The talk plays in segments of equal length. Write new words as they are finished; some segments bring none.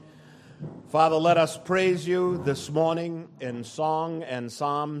Father, let us praise you this morning in song and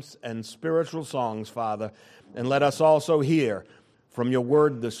psalms and spiritual songs, Father, and let us also hear from your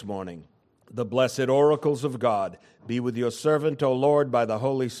word this morning. The blessed oracles of God be with your servant, O Lord, by the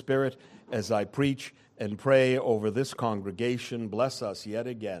Holy Spirit, as I preach and pray over this congregation. Bless us yet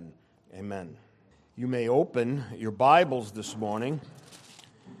again. Amen. You may open your Bibles this morning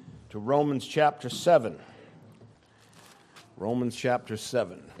to Romans chapter 7. Romans chapter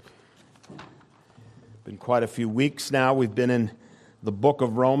 7. Been quite a few weeks now. We've been in the book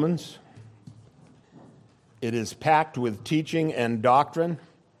of Romans. It is packed with teaching and doctrine,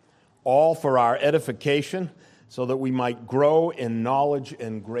 all for our edification, so that we might grow in knowledge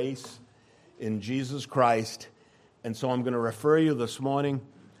and grace in Jesus Christ. And so I'm going to refer you this morning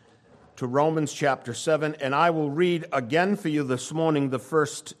to Romans chapter 7, and I will read again for you this morning the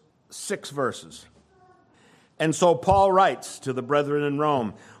first 6 verses. And so Paul writes to the brethren in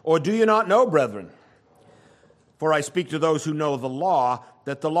Rome, "Or do you not know, brethren? For I speak to those who know the law,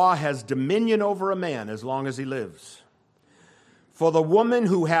 that the law has dominion over a man as long as he lives. For the woman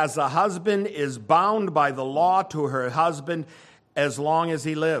who has a husband is bound by the law to her husband as long as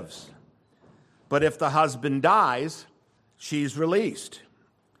he lives. But if the husband dies, she's released.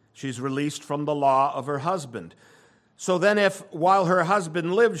 She's released from the law of her husband. So then if, while her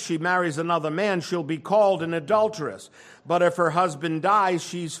husband lives, she marries another man, she'll be called an adulteress. But if her husband dies,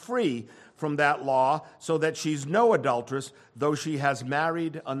 she's free from that law, so that she's no adulteress, though she has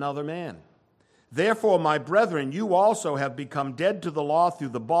married another man. Therefore, my brethren, you also have become dead to the law through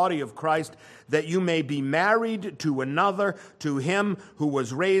the body of Christ, that you may be married to another, to him who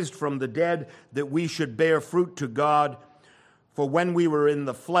was raised from the dead, that we should bear fruit to God. For when we were in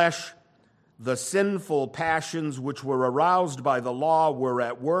the flesh, the sinful passions which were aroused by the law were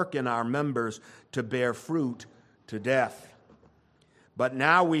at work in our members to bear fruit to death. But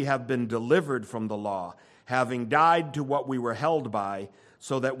now we have been delivered from the law, having died to what we were held by,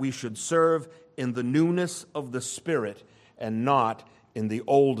 so that we should serve in the newness of the Spirit and not in the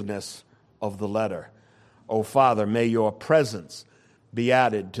oldness of the letter. O Father, may your presence be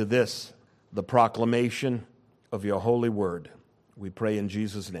added to this, the proclamation of your holy word. We pray in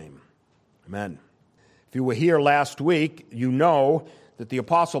Jesus' name. Amen. If you were here last week, you know that the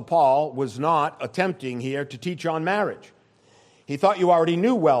Apostle Paul was not attempting here to teach on marriage. He thought you already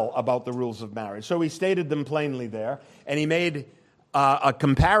knew well about the rules of marriage, so he stated them plainly there, and he made a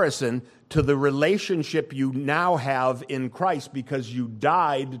comparison to the relationship you now have in Christ because you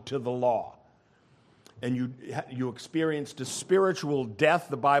died to the law. And you experienced a spiritual death.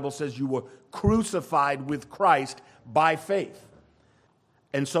 The Bible says you were crucified with Christ by faith.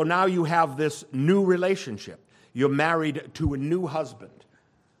 And so now you have this new relationship. You're married to a new husband,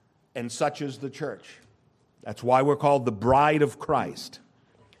 and such is the church. That's why we're called the bride of Christ.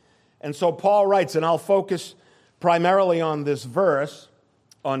 And so Paul writes, and I'll focus primarily on this verse,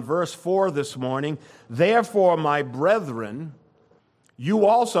 on verse 4 this morning. Therefore, my brethren, you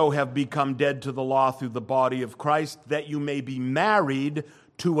also have become dead to the law through the body of Christ, that you may be married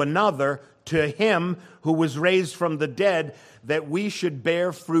to another, to him who was raised from the dead, that we should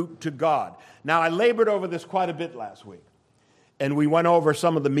bear fruit to God. Now, I labored over this quite a bit last week. And we went over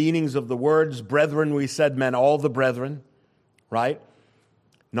some of the meanings of the words. Brethren, we said, meant all the brethren, right?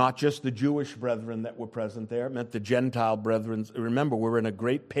 Not just the Jewish brethren that were present there. It meant the Gentile brethren. Remember, we're in a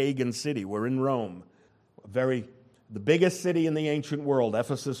great pagan city. We're in Rome. The biggest city in the ancient world.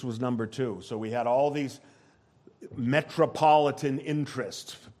 Ephesus was number 2. So we had all these metropolitan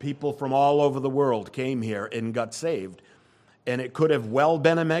interests. People from all over the world came here and got saved. And it could have well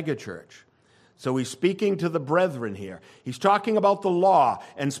been a megachurch. So he's speaking to the brethren here. He's talking about the law.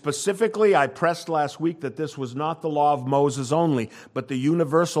 And specifically, I pressed last week that this was not the law of Moses only, but the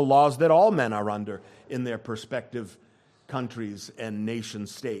universal laws that all men are under in their respective countries and nation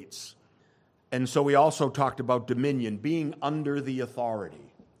states. And so we also talked about dominion, being under the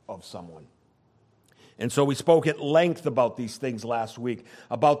authority of someone. And so we spoke at length about these things last week,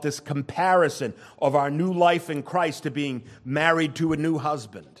 about this comparison of our new life in Christ to being married to a new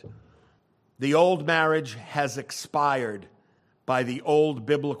husband. The old marriage has expired by the old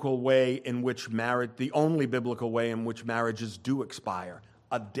biblical way in which marriage, the only biblical way in which marriages do expire.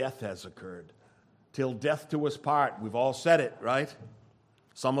 A death has occurred. Till death do us part. We've all said it, right?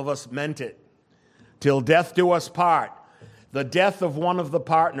 Some of us meant it. Till death do us part. The death of one of the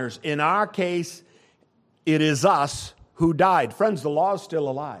partners. In our case, it is us who died. Friends, the law is still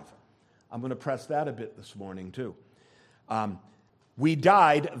alive. I'm going to press that a bit this morning, too. We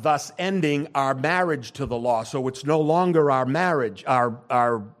died, thus ending our marriage to the law. So it's no longer our marriage,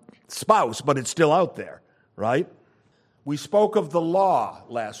 our spouse, but it's still out there, right? We spoke of the law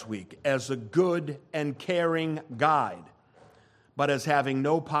last week as a good and caring guide, but as having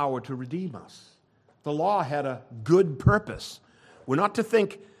no power to redeem us. The law had a good purpose. We're not to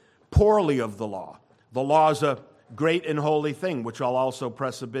think poorly of the law. The law is a great and holy thing, which I'll also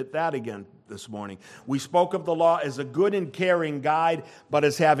press a bit that again this morning. We spoke of the law as a good and caring guide, but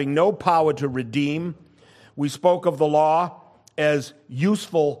as having no power to redeem. We spoke of the law as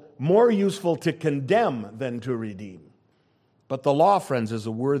useful, more useful to condemn than to redeem. But the law, friends, is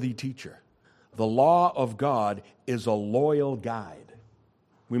a worthy teacher. The law of God is a loyal guide.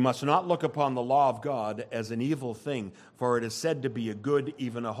 We must not look upon the law of God as an evil thing, for it is said to be a good,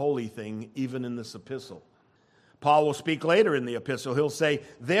 even a holy thing, even in this epistle. Paul will speak later in the epistle. He'll say,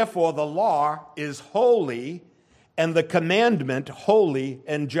 therefore the law is holy, and the commandment holy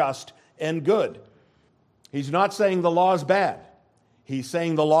and just and good. He's not saying the law is bad. He's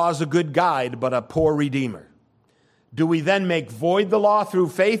saying the law is a good guide, but a poor redeemer. Do we then make void the law through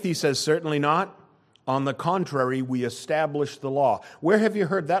faith? He says, certainly not. On the contrary, we establish the law. Where have you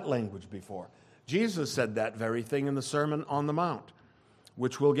heard that language before? Jesus said that very thing in the Sermon on the Mount,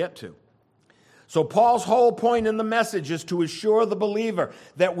 which we'll get to. So Paul's whole point in the message is to assure the believer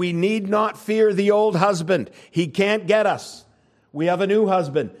that we need not fear the old husband. He can't get us. We have a new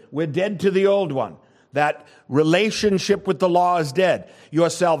husband. We're dead to the old one. That relationship with the law is dead. Your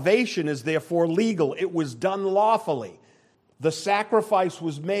salvation is therefore legal. It was done lawfully. The sacrifice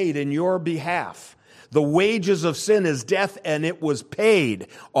was made in your behalf. The wages of sin is death, and it was paid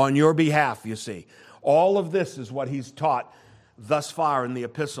on your behalf, you see. All of this is what he's taught thus far in the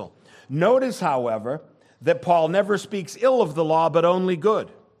epistle. Notice, however, that Paul never speaks ill of the law, but only good.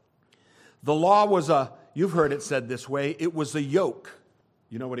 The law was you've heard it said this way, it was a yoke.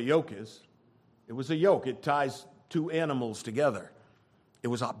 You know what a yoke is? It was a yoke. It ties two animals together. It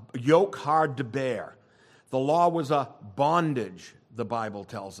was a yoke hard to bear. The law was a bondage, the Bible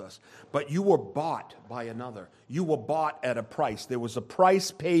tells us. But you were bought by another. You were bought at a price. There was a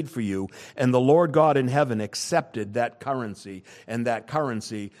price paid for you, and the Lord God in heaven accepted that currency, and that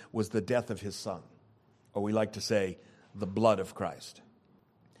currency was the death of his Son. Or we like to say, the blood of Christ.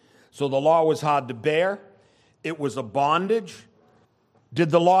 So the law was hard to bear. It was a bondage. Did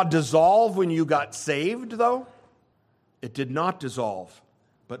the law dissolve when you got saved, though? It did not dissolve,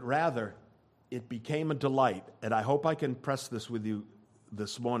 but rather it became a delight. And I hope I can press this with you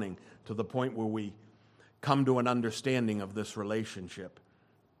this morning to the point where we come to an understanding of this relationship.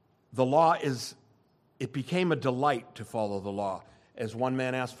 The law it became a delight to follow the law. As one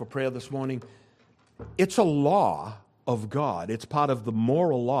man asked for prayer this morning, it's a law of God. It's part of the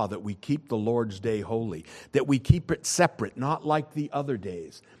moral law that we keep the Lord's Day holy, that we keep it separate, not like the other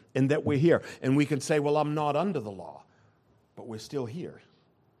days, and that we're here. And we can say, well, I'm not under the law, but we're still here.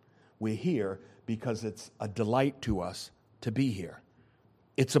 We're here because it's a delight to us to be here.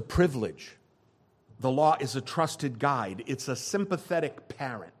 It's a privilege. The law is a trusted guide. It's a sympathetic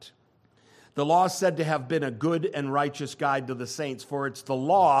parent. The law is said to have been a good and righteous guide to the saints, for it's the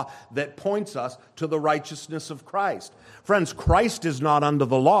law that points us to the righteousness of Christ. Friends, Christ is not under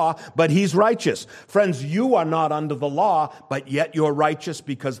the law, but he's righteous. Friends, you are not under the law, but yet you're righteous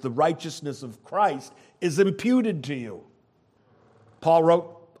because the righteousness of Christ is imputed to you. Paul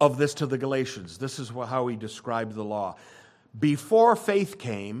wrote of this to the Galatians. This is how he described the law. Before faith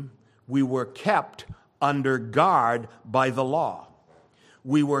came, we were kept under guard by the law.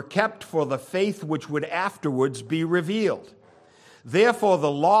 We were kept for the faith which would afterwards be revealed. Therefore,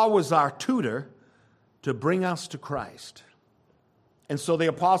 the law was our tutor to bring us to Christ. And so the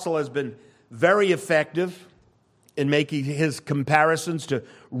apostle has been very effective in making his comparisons to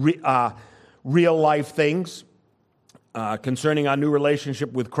real life things concerning our new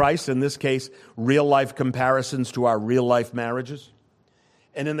relationship with Christ. In this case, real life comparisons to our real life marriages.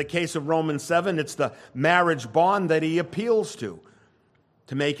 And in the case of Romans 7, it's the marriage bond that he appeals to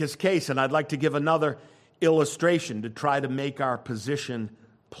make his case. And I'd like to give another illustration to try to make our position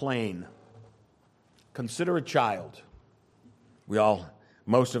plain. Consider a child.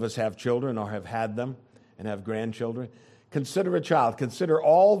 Most of us have children or have had them and have grandchildren. Consider a child. Consider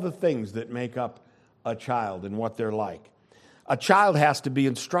all the things that make up a child and what they're like. A child has to be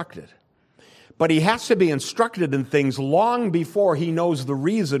instructed. But he has to be instructed in things long before he knows the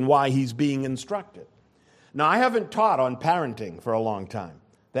reason why he's being instructed. Now, I haven't taught on parenting for a long time.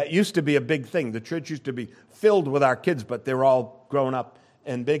 That used to be a big thing. The church used to be filled with our kids, but they're all grown up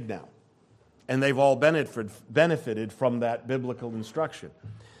and big now. And they've all benefited from that biblical instruction.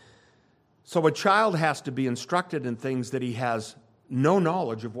 So a child has to be instructed in things that he has no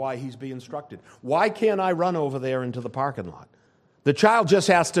knowledge of why he's being instructed. Why can't I run over there into the parking lot? The child just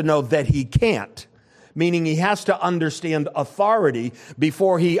has to know that he can't meaning he has to understand authority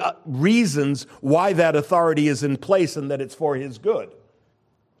before he reasons why that authority is in place and that it's for his good.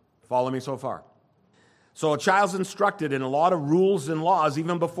 Follow me so far? So a child's instructed in a lot of rules and laws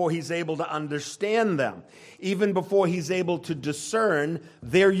even before he's able to understand them, even before he's able to discern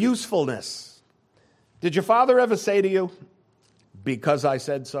their usefulness. Did your father ever say to you, "Because I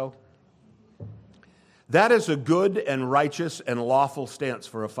said so"? That is a good and righteous and lawful stance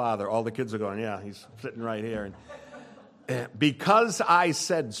for a father. All the kids are going, "Yeah, he's sitting right here." And, because I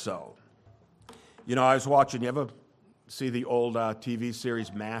said so. You know, I was watching, you ever see the old TV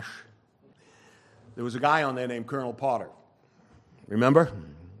series MASH? There was a guy on there named Colonel Potter. Remember?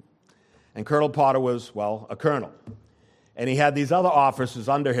 And Colonel Potter was, well, a colonel. And he had these other officers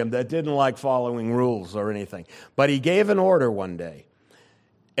under him that didn't like following rules or anything. But he gave an order one day.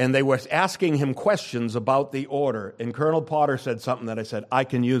 And they were asking him questions about the order. And Colonel Potter said something that I said, I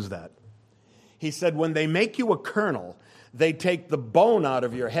can use that. He said, when they make you a colonel, they take the bone out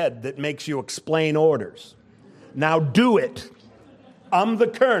of your head that makes you explain orders. Now do it. I'm the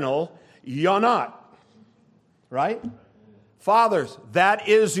colonel, you're not. Right? Fathers, that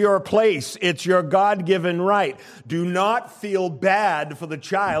is your place. It's your God-given right. Do not feel bad for the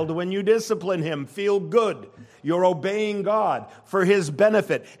child when you discipline him. Feel good. You're obeying God for his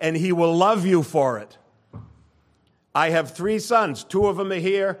benefit, and he will love you for it. I have 3 sons. 2 of them are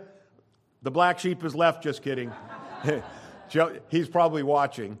here. The black sheep is left. Just kidding. He's probably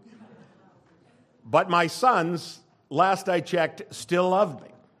watching. But my sons, last I checked, still love me.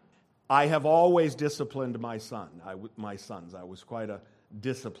 I have always disciplined my sons. I was quite a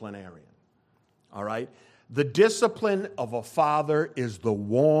disciplinarian. All right? The discipline of a father is the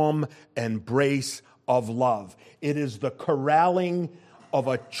warm embrace of love. It is the corralling of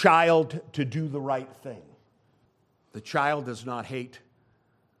a child to do the right thing. The child does not hate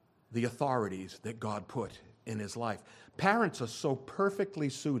the authorities that God put in his life. Parents are so perfectly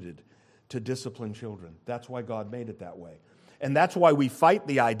suited to discipline children. That's why God made it that way. And that's why we fight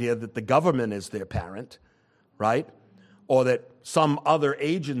the idea that the government is their parent, right? Or that some other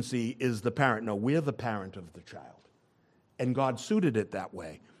agency is the parent. No, we're the parent of the child. And God suited it that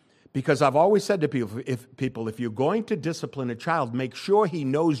way. Because I've always said to people, if you're going to discipline a child, make sure he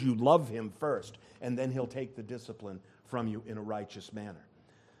knows you love him first, and then he'll take the discipline from you in a righteous manner.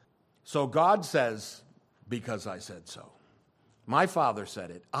 So God says, because I said so. My father said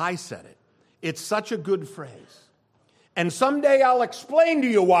it. I said it. It's such a good phrase. And someday I'll explain to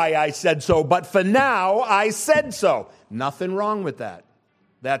you why I said so, but for now, I said so. Nothing wrong with that.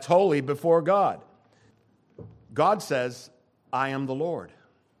 That's holy before God. God says, I am the Lord.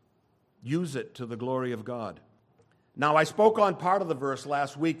 Use it to the glory of God. Now, I spoke on part of the verse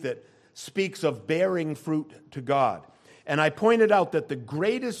last week that speaks of bearing fruit to God. And I pointed out that the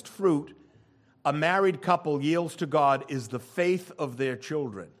greatest fruit a married couple yields to God is the faith of their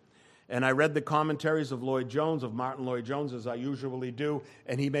children. And I read the commentaries of Martin Lloyd-Jones, as I usually do,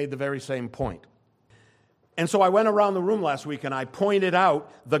 and he made the very same point. And so I went around the room last week and I pointed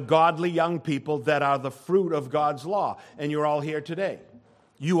out the godly young people that are the fruit of God's law. And you're all here today.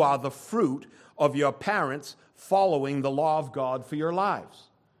 You are the fruit of your parents following the law of God for your lives.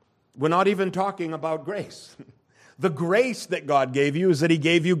 We're not even talking about grace. The grace that God gave you is that he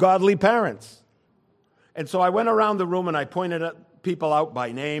gave you godly parents. And so I went around the room and I pointed people out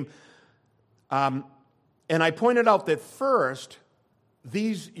by name. And I pointed out that first,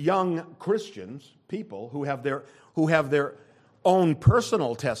 these young Christians, people who have their own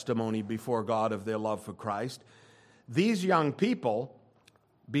personal testimony before God of their love for Christ, these young people,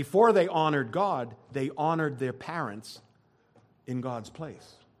 before they honored God, they honored their parents in God's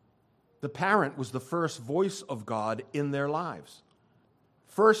place. The parent was the first voice of God in their lives.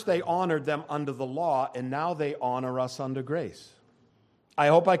 First, they honored them under the law, and now they honor us under grace. I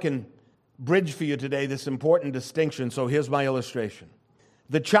hope I can bridge for you today this important distinction, so here's my illustration.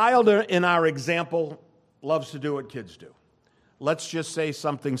 The child in our example loves to do what kids do. Let's just say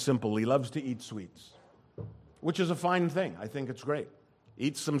something simple. He loves to eat sweets, which is a fine thing. I think it's great.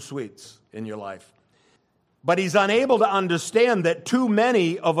 Eat some sweets in your life. But he's unable to understand that too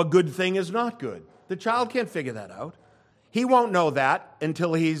many of a good thing is not good. The child can't figure that out. He won't know that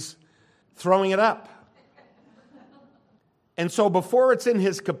until he's throwing it up. And so before it's in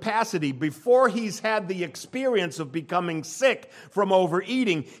his capacity, before he's had the experience of becoming sick from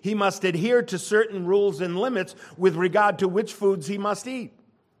overeating, he must adhere to certain rules and limits with regard to which foods he must eat.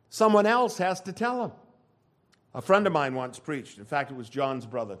 Someone else has to tell him. A friend of mine once preached. In fact, it was John's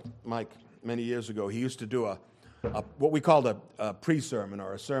brother, Mike, many years ago. He used to do what we called a pre-sermon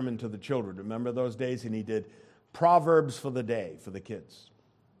or a sermon to the children. Remember those days? And he did Proverbs for the day for the kids,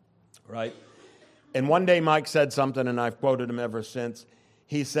 right? And one day Mike said something, and I've quoted him ever since.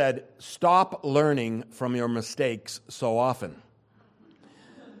 He said, "Stop learning from your mistakes so often."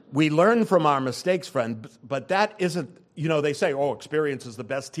 We learn from our mistakes, friend, but that isn't, they say, oh, experience is the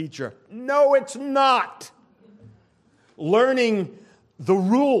best teacher. No, it's not. Learning the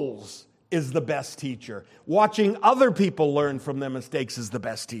rules is the best teacher. Watching other people learn from their mistakes is the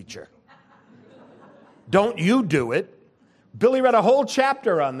best teacher. Don't you do it. Billy read a whole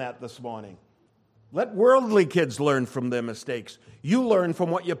chapter on that this morning. Let worldly kids learn from their mistakes. You learn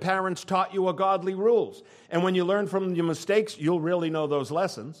from what your parents taught you are godly rules. And when you learn from your mistakes, you'll really know those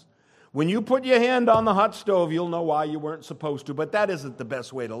lessons. When you put your hand on the hot stove, you'll know why you weren't supposed to, but that isn't the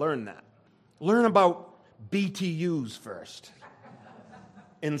best way to learn that. Learn about BTUs first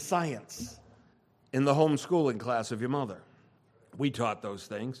in science, in the homeschooling class of your mother. We taught those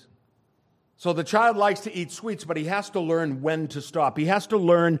things. So the child likes to eat sweets, but he has to learn when to stop. He has to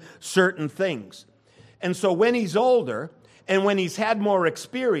learn certain things. And so when he's older, and when he's had more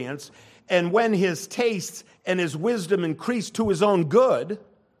experience, and when his tastes and his wisdom increase to his own good,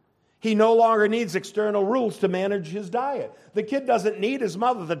 he no longer needs external rules to manage his diet. The kid doesn't need his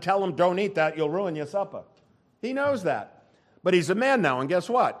mother to tell him, don't eat that, you'll ruin your supper. He knows that. But he's a man now, and guess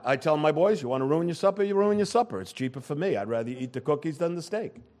what? I tell my boys, you want to ruin your supper, you ruin your supper. It's cheaper for me. I'd rather you eat the cookies than the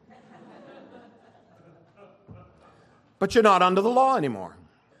steak. But you're not under the law anymore.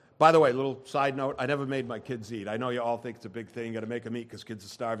 By the way, little side note, I never made my kids eat. I know you all think it's a big thing. You got to make them eat because kids are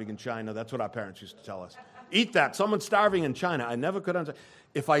starving in China. That's what our parents used to tell us. Eat that. Someone's starving in China. I never could understand.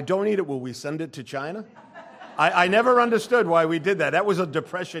 If I don't eat it, will we send it to China? I never understood why we did that. That was a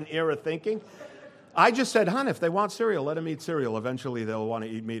Depression-era thinking. I just said, hon, if they want cereal, let them eat cereal. Eventually, they'll want to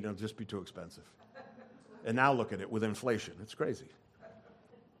eat meat, and it'll just be too expensive. And now look at it with inflation. It's crazy.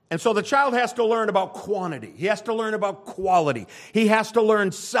 And so the child has to learn about quantity. He has to learn about quality. He has to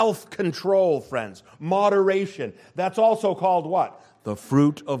learn self-control, friends, moderation. That's also called what? The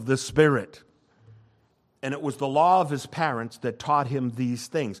fruit of the Spirit. And it was the law of his parents that taught him these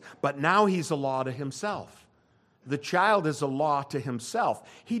things. But now he's a law to himself. The child is a law to himself.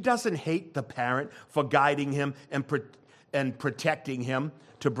 He doesn't hate the parent for guiding him and protecting him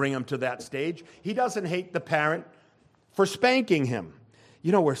to bring him to that stage. He doesn't hate the parent for spanking him.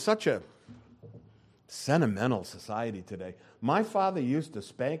 We're such a sentimental society today. My father used to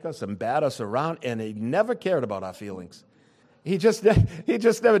spank us and bat us around, and he never cared about our feelings. He just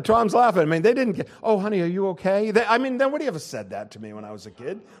never, Tom's laughing. They didn't get, oh, honey, are you okay? Nobody ever said that to me when I was a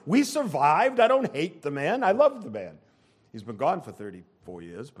kid. We survived. I don't hate the man. I love the man. He's been gone for 34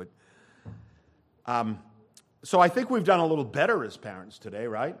 years, but, so I think we've done a little better as parents today,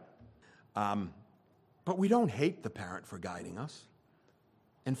 right? But we don't hate the parent for guiding us.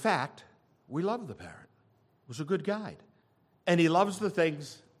 In fact, we love the parent. He was a good guide. And he loves the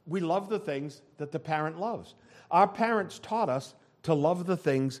things, we love the things that the parent loves. Our parents taught us to love the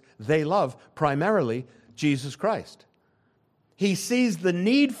things they love, primarily Jesus Christ. He sees the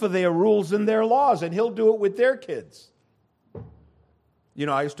need for their rules and their laws, and he'll do it with their kids.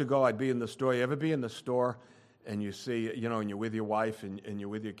 I used to go, I'd be in the store. You ever be in the store and you see, and you're with your wife and you're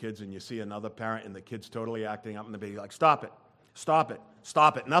with your kids and you see another parent and the kid's totally acting up and they'll be like, stop it. Stop it.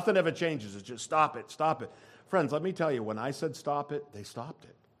 Stop it. Nothing ever changes. It's just stop it. Stop it. Friends, let me tell you, when I said stop it, they stopped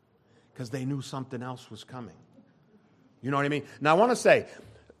it because they knew something else was coming. You know what I mean? Now, I want to say,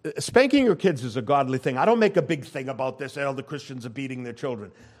 spanking your kids is a godly thing. I don't make a big thing about this. All the Christians are beating their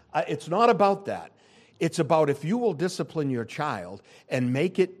children. It's not about that. It's about if you will discipline your child and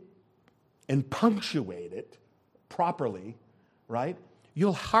make it and punctuate it properly, right?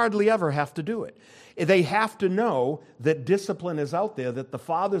 You'll hardly ever have to do it. They have to know that discipline is out there, that the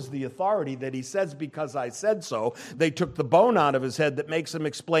Father's the authority, that he says, because I said so. They took the bone out of his head that makes him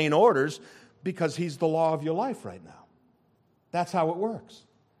explain orders because he's the law of your life right now. That's how it works.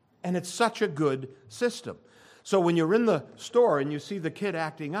 And it's such a good system. So when you're in the store and you see the kid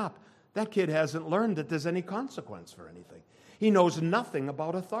acting up, that kid hasn't learned that there's any consequence for anything. He knows nothing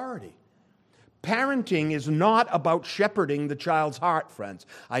about authority. Parenting is not about shepherding the child's heart, friends.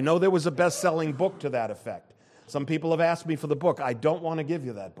 I know there was a best-selling book to that effect. Some people have asked me for the book. I don't want to give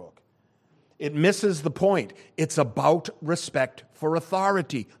you that book. It misses the point. It's about respect for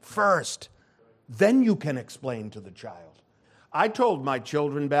authority first. Then you can explain to the child. I told my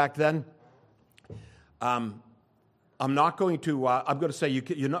children back then, I'm going to say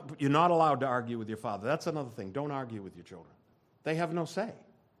you're not allowed to argue with your father. That's another thing. Don't argue with your children. They have no say.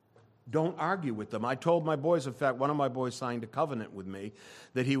 Don't argue with them. I told my boys, in fact, one of my boys signed a covenant with me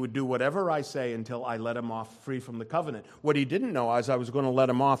that he would do whatever I say until I let him off free from the covenant. What he didn't know is I was going to let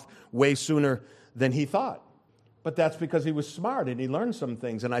him off way sooner than he thought. But that's because he was smart and he learned some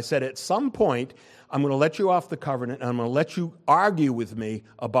things. And I said, at some point, I'm going to let you off the covenant and I'm going to let you argue with me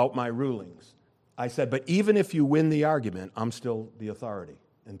about my rulings. I said, but even if you win the argument, I'm still the authority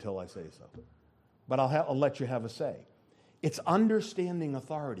until I say so. But I'll let you have a say. It's understanding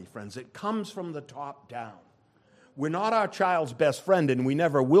authority, friends. It comes from the top down. We're not our child's best friend, and we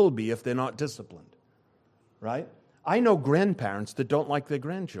never will be if they're not disciplined. Right? I know grandparents that don't like their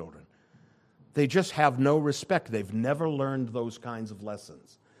grandchildren. They just have no respect. They've never learned those kinds of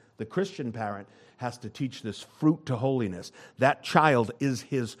lessons. The Christian parent has to teach this fruit to holiness. That child is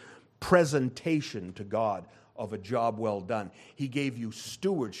his presentation to God of a job well done. He gave you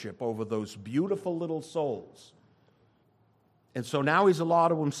stewardship over those beautiful little souls. And so now he's a law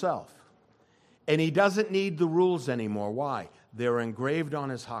to himself. And he doesn't need the rules anymore. Why? They're engraved on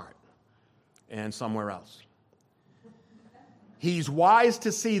his heart and somewhere else. He's wise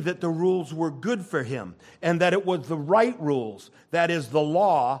to see that the rules were good for him and that it was the right rules, that is, the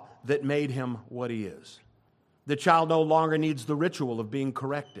law, that made him what he is. The child no longer needs the ritual of being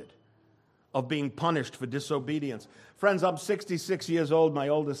corrected, of being punished for disobedience. Friends, I'm 66 years old. My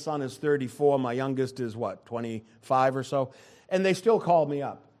oldest son is 34. My youngest is, 25 or so? And they still call me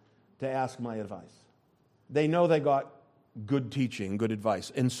up to ask my advice. They know they got good teaching, good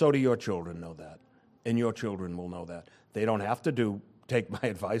advice. And so do your children know that. And your children will know that. They don't have to take my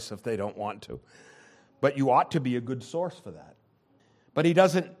advice if they don't want to. But you ought to be a good source for that. But he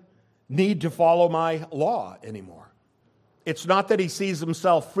doesn't need to follow my law anymore. It's not that he sees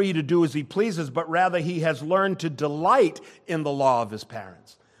himself free to do as he pleases, but rather he has learned to delight in the law of his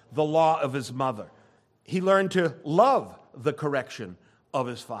parents, the law of his mother. He learned to love the correction of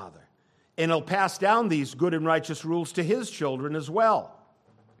his father. And he'll pass down these good and righteous rules to his children as well.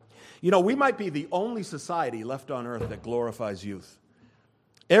 You know, we might be the only society left on earth that glorifies youth.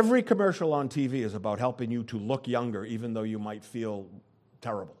 Every commercial on TV is about helping you to look younger, even though you might feel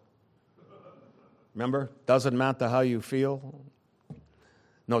terrible. Remember? Doesn't matter how you feel.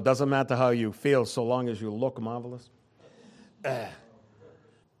 No, it doesn't matter how you feel so long as you look marvelous.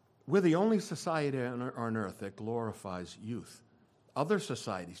 We're the only society on earth that glorifies youth. Other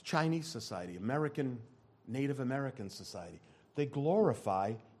societies, Chinese society, Native American society, they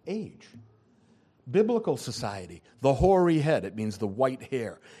glorify age. Biblical society, the hoary head, it means the white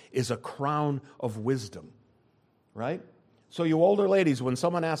hair, is a crown of wisdom, right? So you older ladies, when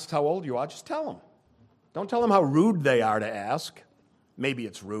someone asks how old you are, just tell them. Don't tell them how rude they are to ask. Maybe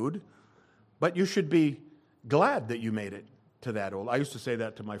it's rude, but you should be glad that you made it to that old. I used to say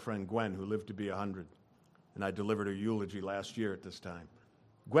that to my friend Gwen, who lived to be 100, and I delivered her eulogy last year at this time.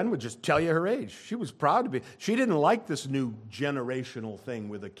 Gwen would just tell you her age. She was proud to be. She didn't like this new generational thing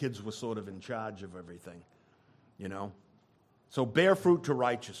where the kids were sort of in charge of everything, you know. So bear fruit to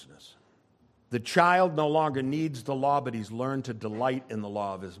righteousness. The child no longer needs the law, but he's learned to delight in the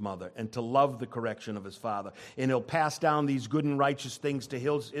law of his mother and to love the correction of his father. And he'll pass down these good and righteous things to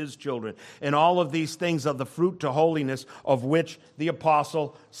his children. And all of these things are the fruit to holiness of which the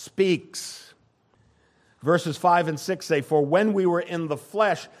apostle speaks. Verses 5 and 6 say, "For when we were in the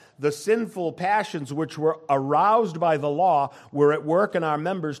flesh, the sinful passions which were aroused by the law were at work in our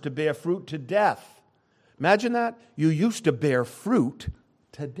members to bear fruit to death." Imagine that. You used to bear fruit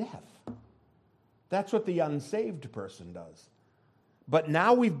to death. That's what the unsaved person does. But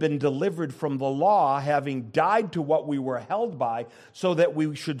now we've been delivered from the law, having died to what we were held by, so that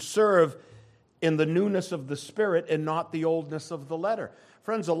we should serve in the newness of the Spirit and not the oldness of the letter.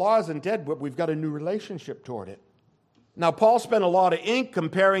 Friends, the law isn't dead, but we've got a new relationship toward it. Now, Paul spent a lot of ink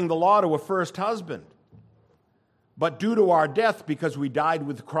comparing the law to a first husband. But due to our death, because we died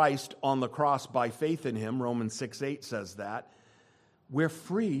with Christ on the cross by faith in him, Romans 6:8 says that, we're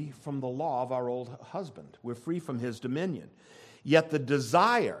free from the law of our old husband. We're free from his dominion. Yet the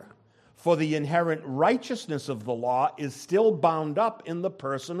desire for the inherent righteousness of the law is still bound up in the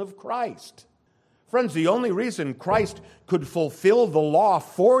person of Christ. Friends, the only reason Christ could fulfill the law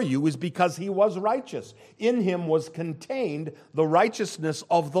for you is because he was righteous. In him was contained the righteousness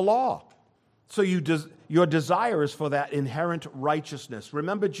of the law. So your desire is for that inherent righteousness.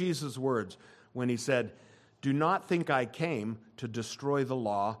 Remember Jesus' words when he said, "Do not think I came to destroy the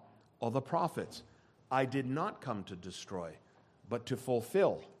law or the prophets. I did not come to destroy, but to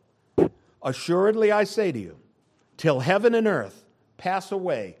fulfill. Assuredly I say to you, till heaven and earth pass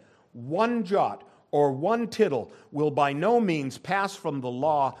away, one jot or one tittle will by no means pass from the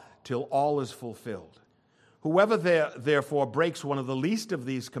law till all is fulfilled. Whoever therefore breaks one of the least of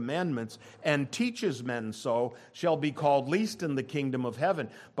these commandments and teaches men so shall be called least in the kingdom of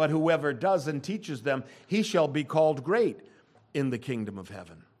heaven. But whoever does and teaches them, he shall be called great in the kingdom of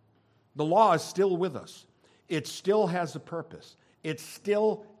heaven." The law is still with us. It still has a purpose. It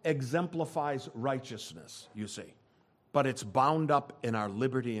still exemplifies righteousness, you see. But it's bound up in our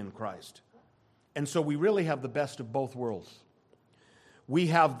liberty in Christ. And so we really have the best of both worlds. We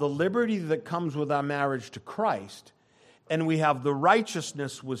have the liberty that comes with our marriage to Christ, and we have the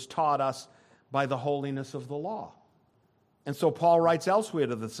righteousness was taught us by the holiness of the law. And so Paul writes elsewhere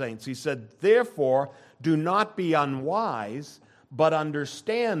to the saints. He said, therefore, do not be unwise, but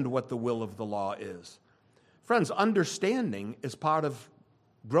understand what the will of the law is. Friends, understanding is part of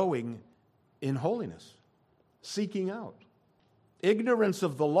growing in holiness, seeking out. Ignorance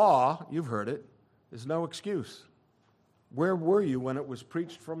of the law, you've heard it, is no excuse. Where were you when it was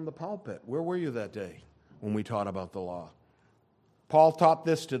preached from the pulpit? Where were you that day when we taught about the law? Paul taught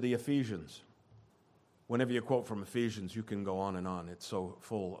this to the Ephesians. Whenever you quote from Ephesians, you can go on and on. It's so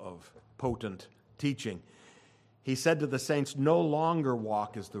full of potent teaching. He said to the saints, no longer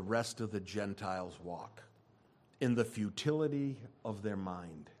walk as the rest of the Gentiles walk, in the futility of their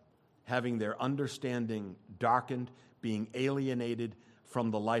mind, having their understanding darkened, being alienated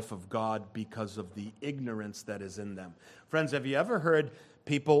from the life of God because of the ignorance that is in them. Friends, have you ever heard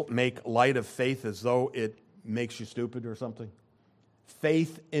people make light of faith as though it makes you stupid or something?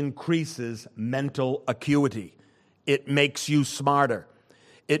 Faith increases mental acuity. It makes you smarter.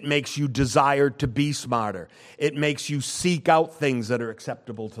 It makes you desire to be smarter. It makes you seek out things that are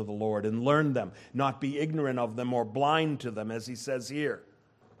acceptable to the Lord and learn them, not be ignorant of them or blind to them, as he says here.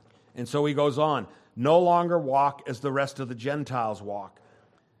 And so he goes on, no longer walk as the rest of the Gentiles walk,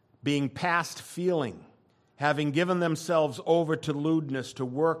 being past feeling, having given themselves over to lewdness, to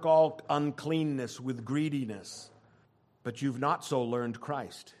work all uncleanness with greediness. But you've not so learned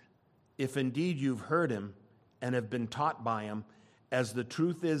Christ, if indeed you've heard him and have been taught by him, as the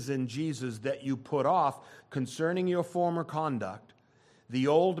truth is in Jesus, that you put off concerning your former conduct, the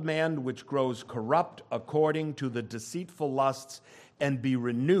old man which grows corrupt according to the deceitful lusts, and be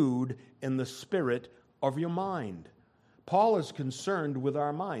renewed in the spirit of your mind. Paul is concerned with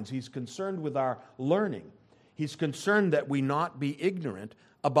our minds. He's concerned with our learning. He's concerned that we not be ignorant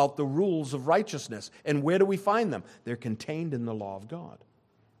about the rules of righteousness. And where do we find them? They're contained in the law of God.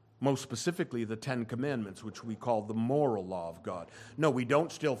 Most specifically, the Ten Commandments, which we call the moral law of God. No, we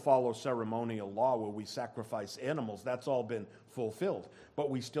don't still follow ceremonial law where we sacrifice animals. That's all been fulfilled.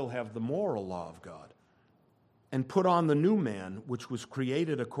 But we still have the moral law of God. And put on the new man, which was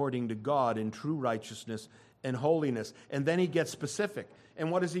created according to God in true righteousness and holiness. And then he gets specific.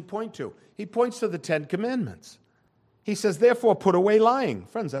 And what does he point to? He points to the Ten Commandments. He says, therefore, put away lying.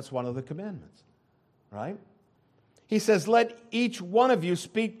 Friends, that's one of the commandments, right? He says, let each one of you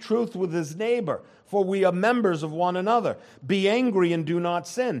speak truth with his neighbor, for we are members of one another. Be angry and do not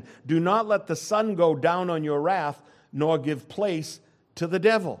sin. Do not let the sun go down on your wrath, nor give place to the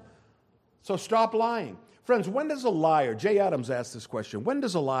devil. So stop lying. Friends, when does a liar, Jay Adams asked this question, when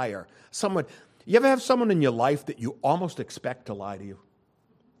does a liar, you ever have someone in your life that you almost expect to lie to you?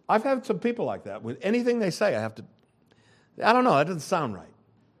 I've had some people like that. With anything they say, I don't know, that doesn't sound right.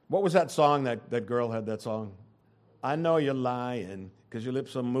 What was that song, that girl had that song? I know you're lying because your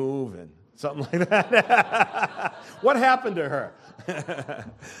lips are moving. Something like that. What happened to her?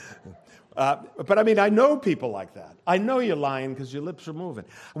 But I mean, I know people like that. I know you're lying because your lips are moving.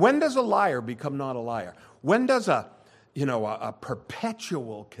 When does a liar become not a liar? When does a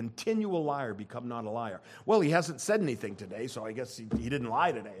perpetual, continual liar become not a liar? Well, he hasn't said anything today, so I guess he didn't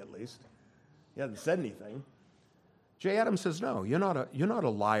lie today at least. He hasn't said anything. Jay Adams says, no, you're not a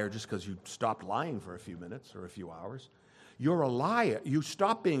liar just because you stopped lying for a few minutes or a few hours. You're a liar. You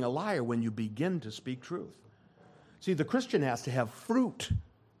stop being a liar when you begin to speak truth. See, the Christian has to have fruit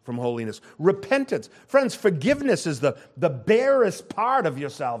from holiness. Repentance. Friends, forgiveness is the barest part of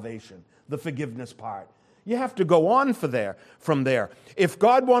your salvation, the forgiveness part. You have to go on from there. If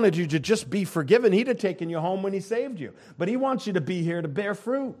God wanted you to just be forgiven, he'd have taken you home when he saved you. But he wants you to be here to bear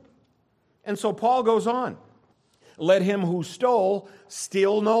fruit. And so Paul goes on. Let him who stole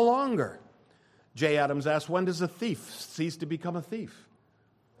steal no longer. Jay Adams asks, when does a thief cease to become a thief?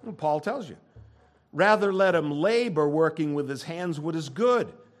 Well, Paul tells you. Rather let him labor working with his hands what is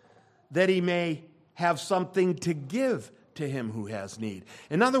good, that he may have something to give to him who has need.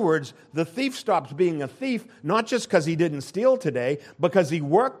 In other words, the thief stops being a thief, not just because he didn't steal today, because he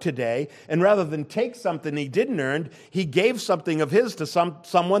worked today, and rather than take something he didn't earn, he gave something of his to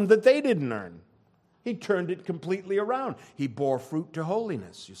someone that they didn't earn. He turned it completely around. He bore fruit to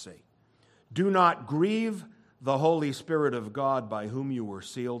holiness, you see. Do not grieve the Holy Spirit of God by whom you were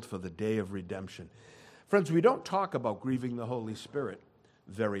sealed for the day of redemption. Friends, we don't talk about grieving the Holy Spirit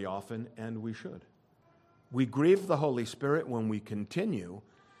very often, and we should. We grieve the Holy Spirit when we continue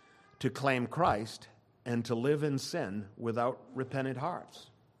to claim Christ and to live in sin without repentant hearts.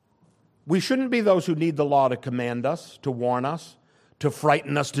 We shouldn't be those who need the law to command us, to warn us, to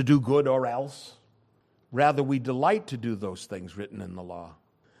frighten us to do good or else. Rather, we delight to do those things written in the law.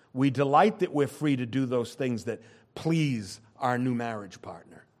 We delight that we're free to do those things that please our new marriage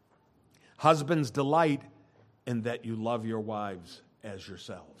partner. Husbands, delight in that you love your wives as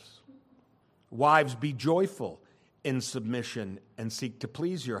yourselves. Wives, be joyful in submission and seek to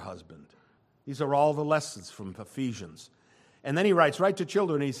please your husband. These are all the lessons from Ephesians. And then he writes right to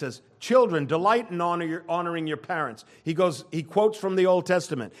children. He says, children, delight in honoring your parents. He quotes from the Old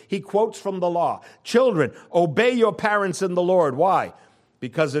Testament. He quotes from the law. Children, obey your parents in the Lord. Why?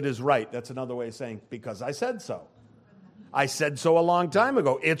 Because it is right. That's another way of saying, because I said so. I said so a long time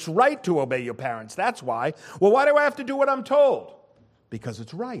ago. It's right to obey your parents. That's why. Well, why do I have to do what I'm told? Because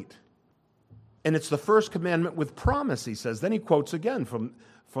it's right. And it's the first commandment with promise, he says. Then he quotes again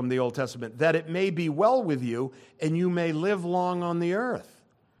from the Old Testament, that it may be well with you and you may live long on the earth.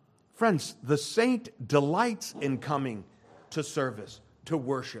 Friends, the saint delights in coming to service, to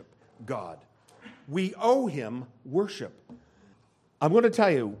worship God. We owe him worship. I'm going to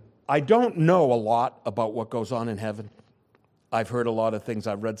tell you, I don't know a lot about what goes on in heaven. I've heard a lot of things.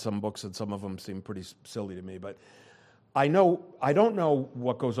 I've read some books, and some of them seem pretty silly to me. But I don't know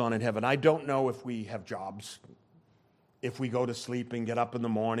what goes on in heaven. I don't know if we have jobs, if we go to sleep and get up in the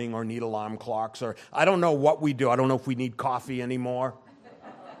morning or need alarm clocks. Or I don't know what we do. I don't know if we need coffee anymore.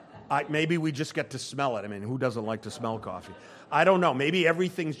 Maybe we just get to smell it. I mean, who doesn't like to smell coffee? I don't know. Maybe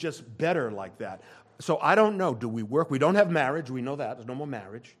everything's just better like that. So I don't know. Do we work? We don't have marriage. We know that. There's no more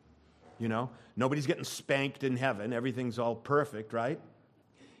marriage. You know, nobody's getting spanked in heaven. Everything's all perfect, right?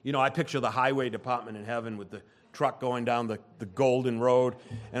 You know, I picture the highway department in heaven with the truck going down the golden road,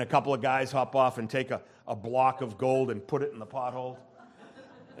 and a couple of guys hop off and take a block of gold and put it in the pothole,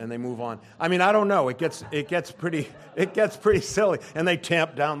 and they move on. I mean, I don't know. It gets pretty silly, and they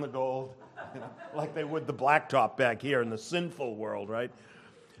tamp down the gold, you know, like they would the blacktop back here in the sinful world, right?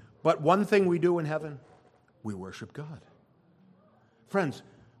 But one thing we do in heaven, we worship God. Friends,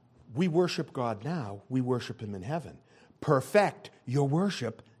 we worship God now. We worship him in heaven. Perfect your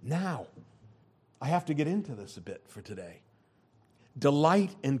worship now. I have to get into this a bit for today.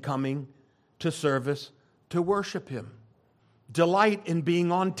 Delight in coming to service to worship him. Delight in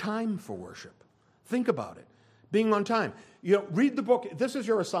being on time for worship. Think about it. Being on time. You know, read the book. This is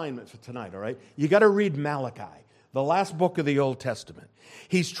your assignment for tonight, all right? You got to read Malachi, the last book of the Old Testament.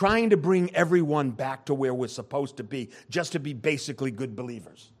 He's trying to bring everyone back to where we're supposed to be, just to be basically good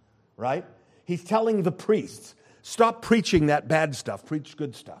believers, right? He's telling the priests, stop preaching that bad stuff, preach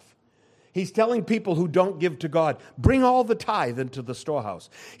good stuff. He's telling people who don't give to God, bring all the tithe into the storehouse.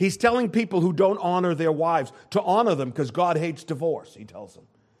 He's telling people who don't honor their wives to honor them because God hates divorce, he tells them.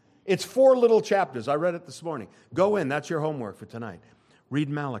 It's 4 little chapters. I read it this morning. Go in. That's your homework for tonight. Read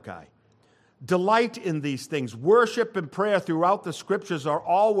Malachi. Delight in these things. Worship and prayer throughout the scriptures are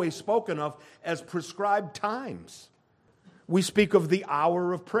always spoken of as prescribed times. We speak of the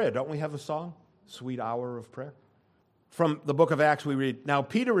hour of prayer. Don't we have a song? Sweet hour of prayer. From the book of Acts we read, now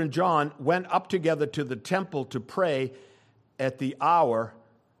Peter and John went up together to the temple to pray at the hour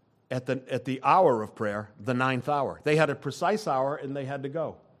of prayer, the 9th hour. They had a precise hour and they had to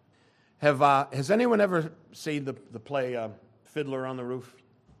go. Has anyone ever seen the play Fiddler on the Roof?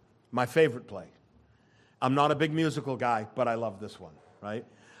 My favorite play. I'm not a big musical guy, but I love this one, right?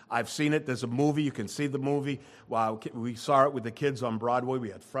 I've seen it. There's a movie. You can see the movie. Wow, we saw it with the kids on Broadway. We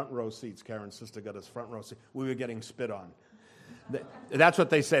had front row seats. Karen's sister got us front row seats. We were getting spit on. That's what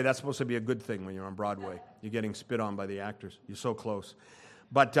they say. That's supposed to be a good thing when you're on Broadway. You're getting spit on by the actors. You're so close.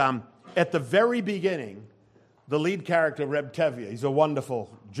 But at the very beginning, the lead character, Reb Tevye, he's a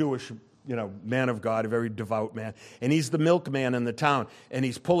wonderful Jewish, man of God, a very devout man. And he's the milkman in the town. And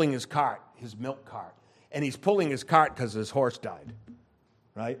he's pulling his cart, his milk cart. And he's pulling his cart because his horse died.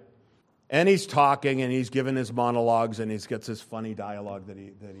 Right? And he's talking and he's giving his monologues and he gets this funny dialogue that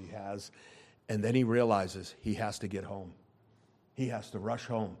he has. And then he realizes he has to get home. He has to rush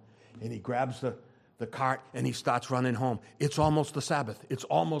home. And he grabs the cart and he starts running home. It's almost the Sabbath. It's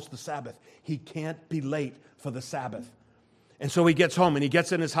almost the Sabbath. He can't be late for the Sabbath. And so he gets home and he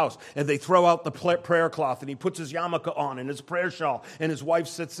gets in his house and they throw out the prayer cloth and he puts his yarmulke on and his prayer shawl and his wife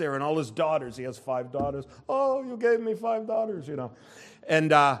sits there and all his daughters. He has 5 daughters. Oh, you gave me 5 daughters,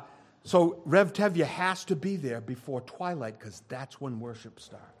 And so Rev Tevye has to be there before twilight because that's when worship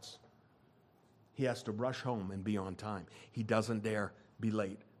starts. He has to rush home and be on time. He doesn't dare be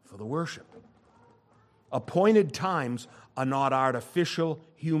late for the worship. Appointed times are not artificial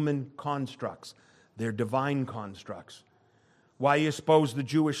human constructs. They're divine constructs. Why you suppose the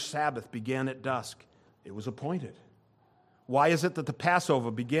Jewish Sabbath began at dusk? It was appointed. Why is it that the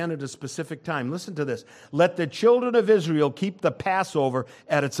Passover began at a specific time? Listen to this. Let the children of Israel keep the Passover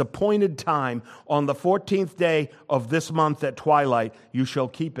at its appointed time. On the 14th day of this month at twilight, you shall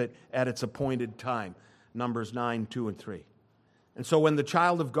keep it at its appointed time. Numbers 9, 2, and 3. And so when the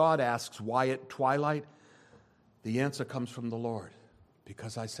child of God asks, why at twilight? The answer comes from the Lord.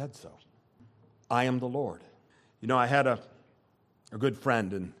 Because I said so. I am the Lord. You know, I had a good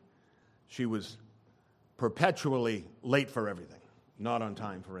friend, and she was perpetually late for everything, not on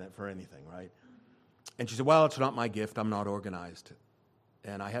time for anything, right? And she said, well, it's not my gift, I'm not organized.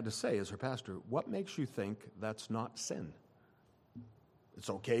 And I had to say, as her pastor, what makes you think that's not sin?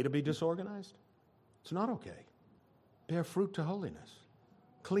 It's okay to be disorganized? It's not okay. Bear fruit to holiness.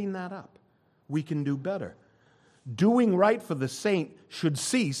 Clean that up. We can do better. Doing right for the saint should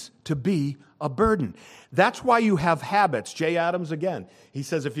cease to be a burden. That's why you have habits. Jay Adams again. He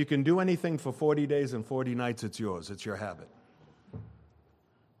says if you can do anything for 40 days and 40 nights, it's yours. It's your habit.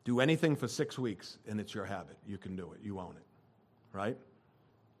 Do anything for 6 weeks and it's your habit. You can do it. You own it. Right?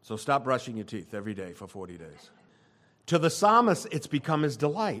 So stop brushing your teeth every day for 40 days. To the psalmist, it's become his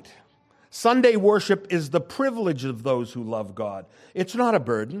delight. Sunday worship is the privilege of those who love God. It's not a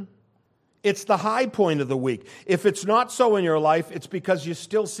burden. It's the high point of the week. If it's not so in your life, it's because you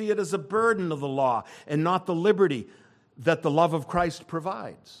still see it as a burden of the law and not the liberty that the love of Christ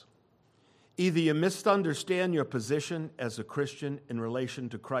provides. Either you misunderstand your position as a Christian in relation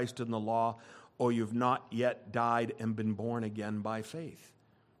to Christ and the law, or you've not yet died and been born again by faith.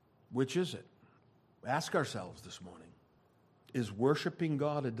 Which is it? Ask ourselves this morning. Is worshiping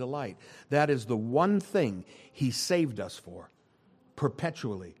God a delight? That is the one thing He saved us for,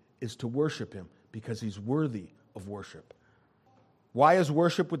 perpetually, is to worship Him because He's worthy of worship. Why is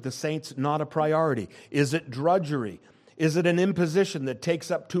worship with the saints not a priority? Is it drudgery? Is it an imposition that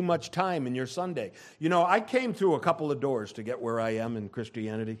takes up too much time in your Sunday? You know, I came through a couple of doors to get where I am in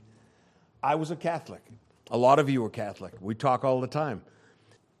Christianity. I was a Catholic. A lot of you are Catholic. We talk all the time.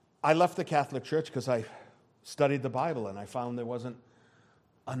 I left the Catholic Church because I studied the Bible and I found there wasn't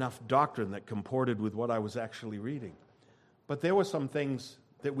enough doctrine that comported with what I was actually reading. But there were some things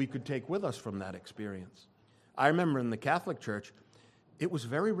that we could take with us from that experience. I remember in the Catholic Church, it was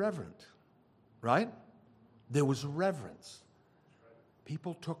very reverent, right? There was reverence.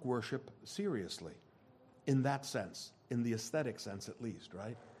 People took worship seriously in that sense, in the aesthetic sense at least,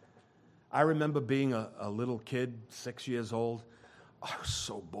 right? I remember being a little kid, 6 years old. I was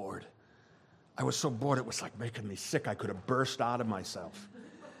so bored. I was so bored it was like making me sick. I could have burst out of myself.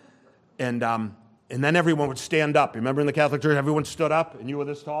 And then everyone would stand up. Remember in the Catholic Church, everyone stood up and you were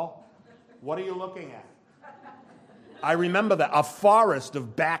this tall? What are you looking at? I remember that, a forest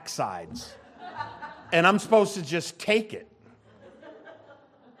of backsides. And I'm supposed to just take it.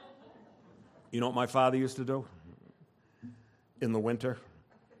 You know what my father used to do? In the winter,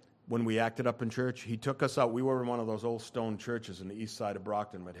 when we acted up in church, he took us out. We were in one of those old stone churches in the east side of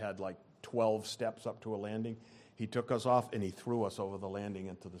Brockton that had like 12 steps up to a landing. He took us off and he threw us over the landing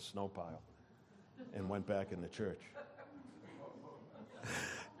into the snow pile and went back in the church.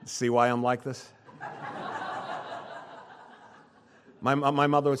 See why I'm like this? My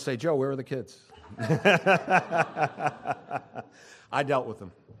mother would say, Joe, where are the kids? I dealt with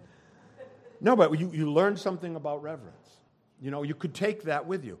them. No, but you learned something about reverence. You know, you could take that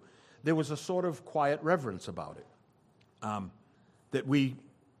with you. There was a sort of quiet reverence about it that we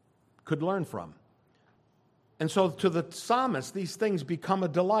could learn from. And so to the psalmist, these things become a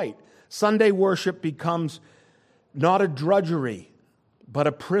delight. Sunday worship becomes not a drudgery, but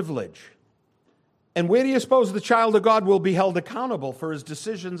a privilege. And where do you suppose the child of God will be held accountable for his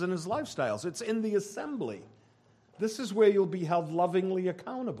decisions and his lifestyles? It's in the assembly. This is where you'll be held lovingly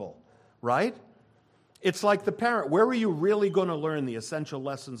accountable, right? It's like the parent. Where are you really going to learn the essential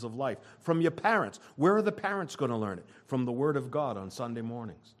lessons of life? From your parents. Where are the parents going to learn it? From the Word of God on Sunday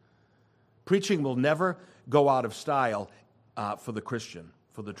mornings. Preaching will never go out of style for the Christian,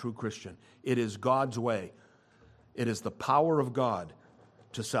 for the true Christian. It is God's way. It is the power of God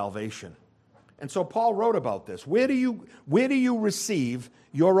to salvation. And so Paul wrote about this. Where do you receive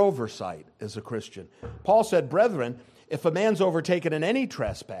your oversight as a Christian? Paul said, brethren, if a man's overtaken in any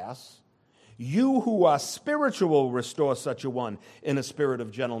trespass, you who are spiritual restore such a one in a spirit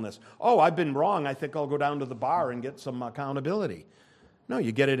of gentleness. Oh, I've been wrong. I think I'll go down to the bar and get some accountability. No,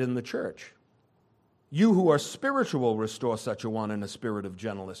 you get it in the church. You who are spiritual restore such a one in a spirit of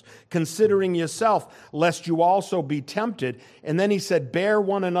gentleness, considering yourself, lest you also be tempted. And then he said, bear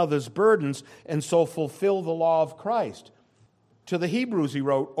one another's burdens, and so fulfill the law of Christ. To the Hebrews he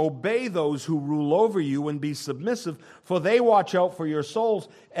wrote, obey those who rule over you and be submissive, for they watch out for your souls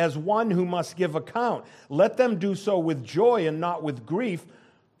as one who must give account. Let them do so with joy and not with grief,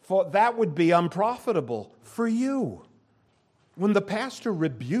 for that would be unprofitable for you. When the pastor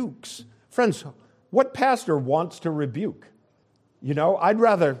rebukes, friends, what pastor wants to rebuke? You know,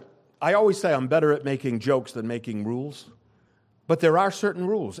 I always say I'm better at making jokes than making rules. But there are certain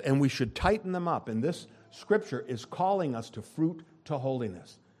rules, and we should tighten them up. And this Scripture is calling us to fruit to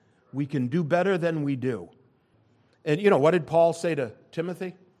holiness. We can do better than we do. And, you know, what did Paul say to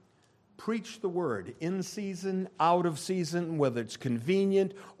Timothy? Preach the word in season, out of season, whether it's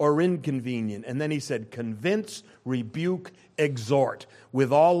convenient or inconvenient. And then he said, convince, rebuke, exhort,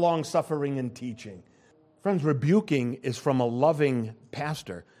 with all long-suffering and teaching. Friends, rebuking is from a loving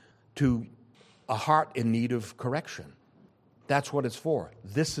pastor to a heart in need of correction. That's what it's for.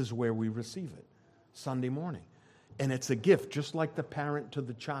 This is where we receive it, Sunday morning. And it's a gift, just like the parent to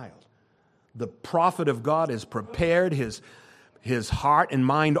the child. The prophet of God has prepared his heart and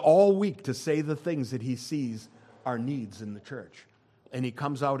mind all week to say the things that he sees are needs in the church. And he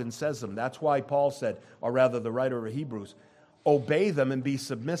comes out and says them. That's why Paul said, or rather the writer of Hebrews, obey them and be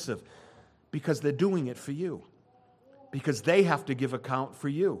submissive, because they're doing it for you. Because they have to give account for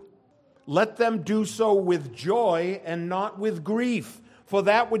you. Let them do so with joy and not with grief, for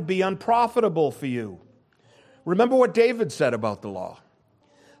that would be unprofitable for you. Remember what David said about the law.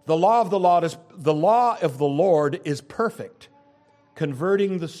 The law of the Lord is perfect,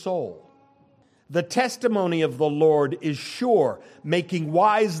 converting the soul. The testimony of the Lord is sure, making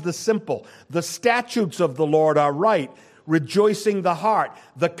wise the simple. The statutes of the Lord are right, rejoicing the heart.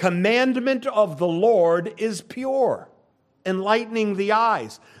 The commandment of the Lord is pure, enlightening the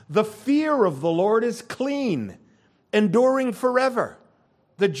eyes. The fear of the Lord is clean, enduring forever.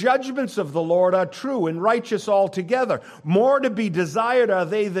 The judgments of the Lord are true and righteous altogether. More to be desired are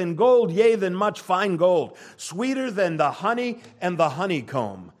they than gold, yea, than much fine gold, sweeter than the honey and the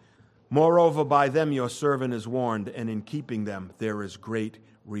honeycomb. Moreover, by them your servant is warned, and in keeping them there is great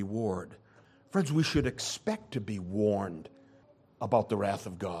reward. Friends, we should expect to be warned about the wrath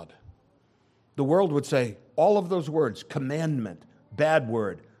of God. The world would say all of those words, commandment, bad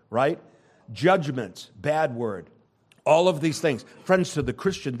word, right? Judgments, bad word. All of these things. Friends, to the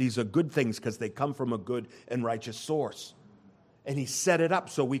Christian, these are good things because they come from a good and righteous source. And he set it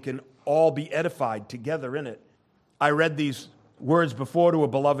up so we can all be edified together in it. I read these words before to a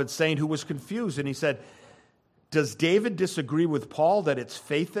beloved saint who was confused, and he said, does David disagree with Paul that it's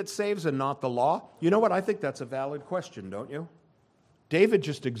faith that saves and not the law? You know what? I think that's a valid question, don't you? David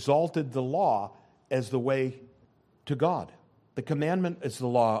just exalted the law as the way to God. The commandment is the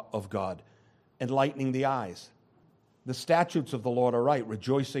law of God, enlightening the eyes. The statutes of the Lord are right,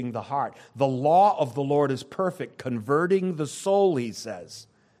 rejoicing the heart. The law of the Lord is perfect, converting the soul, he says.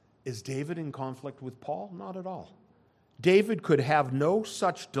 Is David in conflict with Paul? Not at all. David could have no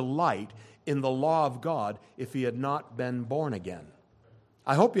such delight in the law of God if he had not been born again.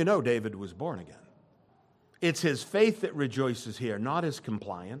 I hope you know David was born again. It's his faith that rejoices here, not his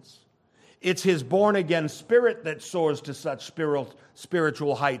compliance. It's his born-again spirit that soars to such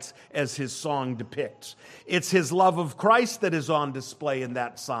spiritual heights as his song depicts. It's his love of Christ that is on display in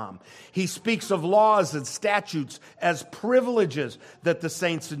that psalm. He speaks of laws and statutes as privileges that the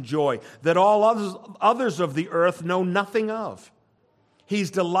saints enjoy, that all others of the earth know nothing of. He's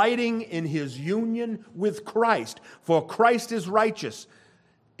delighting in his union with Christ, for Christ is righteous,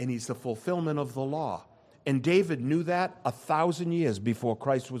 and he's the fulfillment of the law. And David knew that 1,000 years before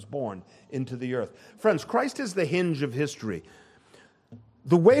Christ was born into the earth. Friends, Christ is the hinge of history.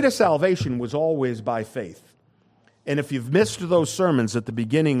 The way to salvation was always by faith. And if you've missed those sermons at the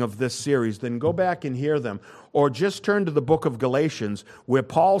beginning of this series, then go back and hear them. Or just turn to the book of Galatians, where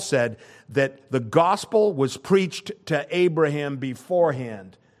Paul said that the gospel was preached to Abraham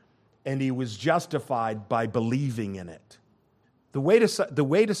beforehand, and he was justified by believing in it. The way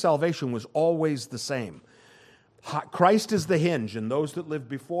to salvation was always the same. Christ is the hinge, and those that live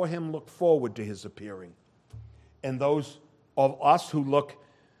before him look forward to his appearing. And those of us who look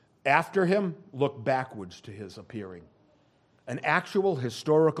after him look backwards to his appearing. An actual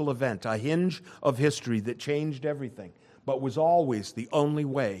historical event, a hinge of history that changed everything, but was always the only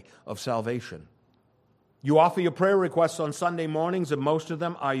way of salvation. You offer your prayer requests on Sunday mornings, and most of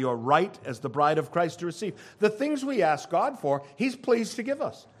them are your right as the bride of Christ to receive. The things we ask God for, he's pleased to give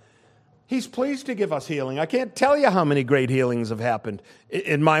us. He's pleased to give us healing. I can't tell you how many great healings have happened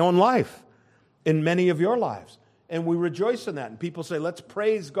in my own life, in many of your lives. And we rejoice in that. And people say, let's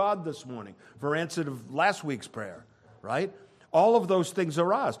praise God this morning for answer to last week's prayer, right? All of those things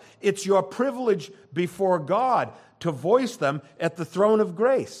are ours. It's your privilege before God to voice them at the throne of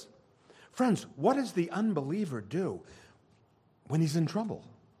grace. Friends, what does the unbeliever do when he's in trouble?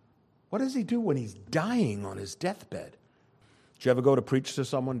 What does he do when he's dying on his deathbed? Did you ever go to preach to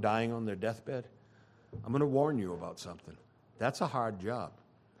someone dying on their deathbed? I'm going to warn you about something. That's a hard job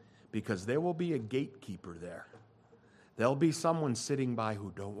because there will be a gatekeeper there. There'll be someone sitting by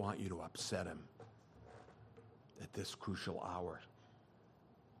who don't want you to upset him at this crucial hour.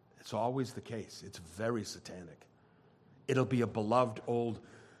 It's always the case. It's very satanic. It'll be a beloved old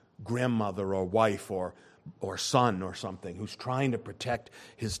grandmother or wife or son or something who's trying to protect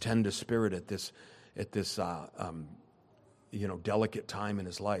his tender spirit at this delicate time in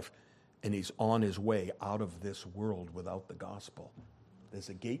his life, and he's on his way out of this world without the gospel. There's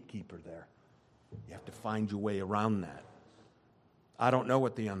a gatekeeper there. You have to find your way around that. I don't know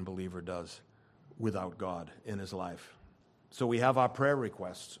what the unbeliever does without God in his life. So we have our prayer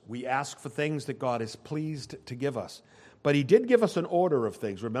requests. We ask for things that God is pleased to give us. But he did give us an order of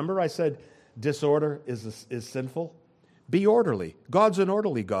things. Remember I said disorder is sinful? Be orderly. God's an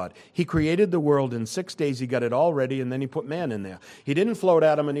orderly God. He created the world in 6 days. He got it all ready, and then he put man in there. He didn't float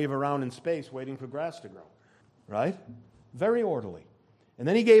Adam and Eve around in space waiting for grass to grow. Right? Very orderly. And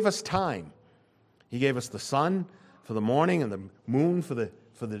then he gave us time. He gave us the sun for the morning and the moon for the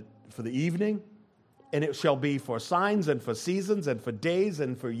evening. And it shall be for signs and for seasons and for days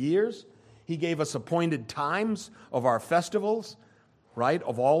and for years. He gave us appointed times of our festivals, right,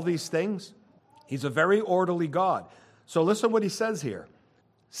 of all these things. He's a very orderly God. So listen what he says here.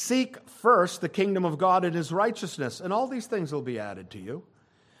 Seek first the kingdom of God and his righteousness, and all these things will be added to you.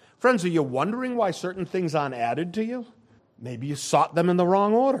 Friends, are you wondering why certain things aren't added to you? Maybe you sought them in the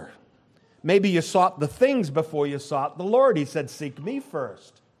wrong order. Maybe you sought the things before you sought the Lord. He said, seek me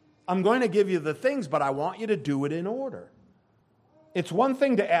first. I'm going to give you the things, but I want you to do it in order. It's one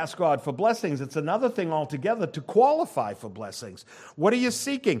thing to ask God for blessings. It's another thing altogether to qualify for blessings. What are you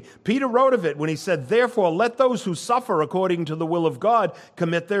seeking? Peter wrote of it when he said, therefore, let those who suffer according to the will of God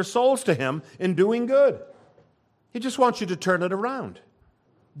commit their souls to him in doing good. He just wants you to turn it around.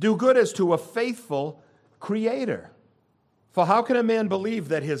 Do good as to a faithful Creator. For how can a man believe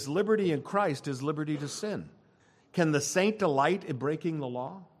that his liberty in Christ is liberty to sin? Can the saint delight in breaking the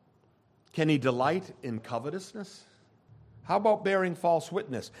law? Can he delight in covetousness? How about bearing false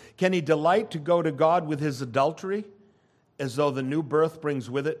witness? Can he delight to go to God with his adultery, as though the new birth brings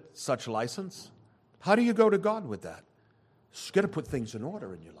with it such license? How do you go to God with that? You've got to put things in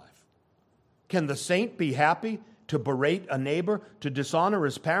order in your life. Can the saint be happy to berate a neighbor, to dishonor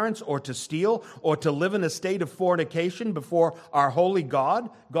his parents, or to steal, or to live in a state of fornication before our holy God?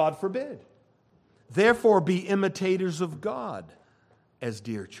 God forbid. Therefore be imitators of God as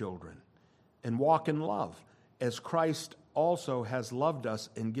dear children, and walk in love, as Christ also has loved us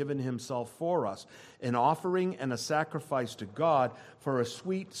and given himself for us, an offering and a sacrifice to God for a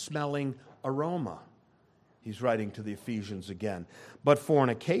sweet-smelling aroma. He's writing to the Ephesians again. But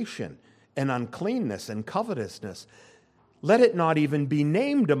fornication and uncleanness and covetousness, let it not even be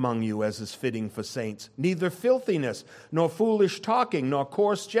named among you as is fitting for saints, neither filthiness, nor foolish talking, nor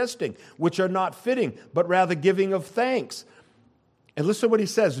coarse jesting, which are not fitting, but rather giving of thanks. And listen to what he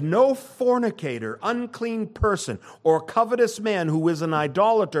says, no fornicator, unclean person, or covetous man who is an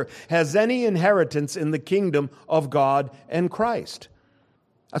idolater has any inheritance in the kingdom of God and Christ.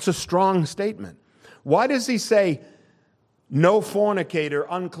 That's a strong statement. Why does he say no fornicator,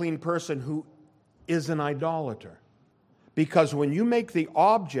 unclean person who is an idolater? Because when you make the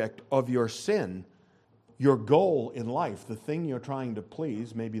object of your sin your goal in life, the thing you're trying to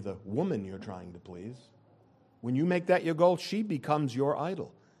please, maybe the woman you're trying to please, when you make that your goal, she becomes your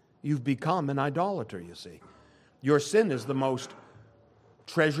idol. You've become an idolater, you see. Your sin is the most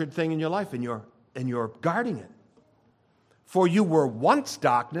treasured thing in your life, and you're guarding it. For you were once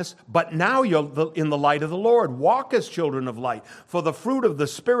darkness, but now you're in the light of the Lord. Walk as children of light. For the fruit of the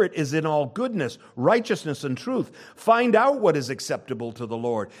Spirit is in all goodness, righteousness, and truth. Find out what is acceptable to the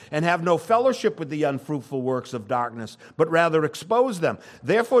Lord, and have no fellowship with the unfruitful works of darkness, but rather expose them.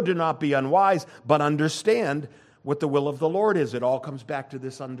 Therefore do not be unwise, but understand what the will of the Lord is. It all comes back to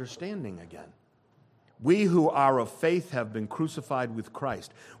this understanding again. We who are of faith have been crucified with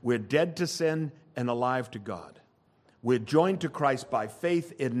Christ. We're dead to sin and alive to God. We're joined to Christ by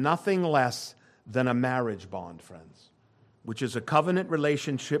faith in nothing less than a marriage bond, friends, which is a covenant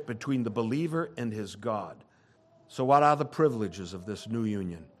relationship between the believer and his God. So what are the privileges of this new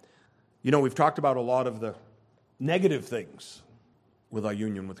union? You know, we've talked about a lot of the negative things with our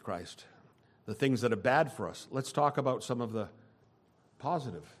union with Christ, the things that are bad for us. Let's talk about some of the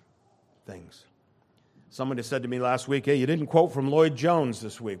positive things. Somebody said to me last week, hey, you didn't quote from Lloyd Jones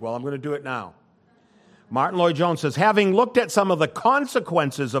this week. Well, I'm going to do it now. Martin Lloyd-Jones says, having looked at some of the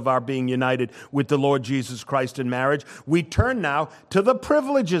consequences of our being united with the Lord Jesus Christ in marriage, we turn now to the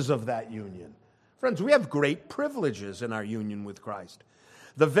privileges of that union. Friends, we have great privileges in our union with Christ.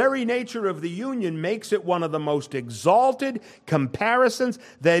 The very nature of the union makes it one of the most exalted comparisons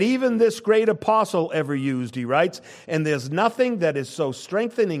that even this great apostle ever used, he writes. And there's nothing that is so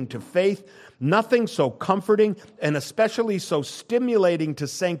strengthening to faith, nothing so comforting, and especially so stimulating to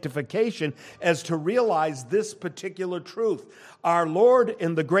sanctification as to realize this particular truth. Our Lord,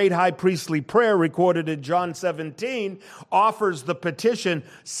 in the great high priestly prayer recorded in John 17, offers the petition,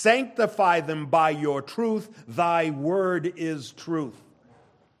 sanctify them by your truth, thy word is truth.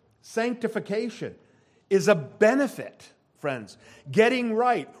 Sanctification is a benefit, friends. Getting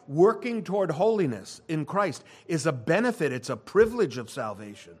right, working toward holiness in Christ is a benefit. It's a privilege of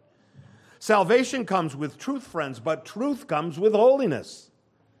salvation. Salvation comes with truth, friends, but truth comes with holiness.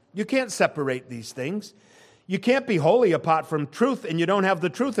 You can't separate these things. You can't be holy apart from truth, and you don't have the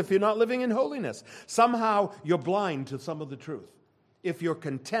truth if you're not living in holiness. Somehow you're blind to some of the truth if you're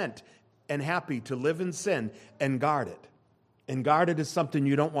content and happy to live in sin and guard it. And guard it is something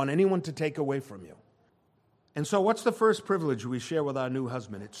you don't want anyone to take away from you. And so what's the first privilege we share with our new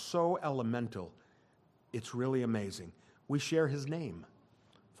husband? It's so elemental. It's really amazing. We share his name.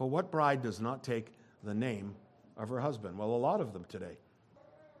 For what bride does not take the name of her husband? Well, a lot of them today.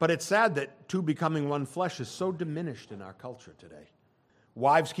 But it's sad that two becoming one flesh is so diminished in our culture today.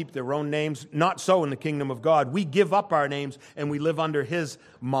 Wives keep their own names. Not so in the kingdom of God. We give up our names and we live under his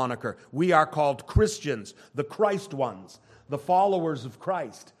moniker. We are called Christians, the Christ ones, the followers of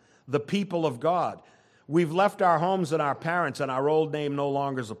Christ, the people of God. We've left our homes and our parents, and our old name no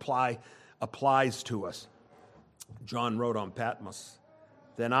longer applies to us. John wrote on Patmos,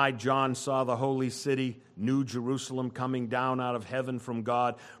 then I, John, saw the holy city, New Jerusalem, coming down out of heaven from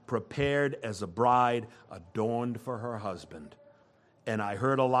God, prepared as a bride adorned for her husband. And I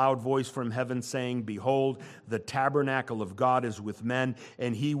heard a loud voice from heaven saying, behold, the tabernacle of God is with men,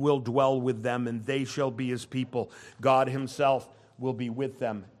 and he will dwell with them, and they shall be his people. God himself will be with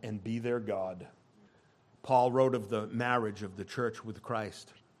them and be their God. Paul wrote of the marriage of the church with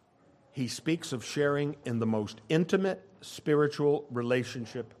Christ. He speaks of sharing in the most intimate spiritual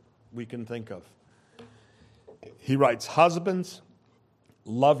relationship we can think of. He writes, husbands,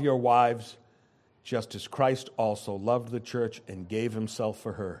 love your wives, just as Christ also loved the church and gave himself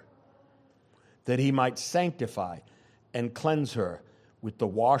for her, that he might sanctify and cleanse her with the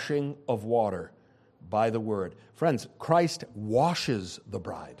washing of water by the word. Friends, Christ washes the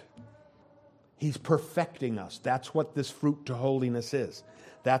bride. He's perfecting us. That's what this fruit to holiness is.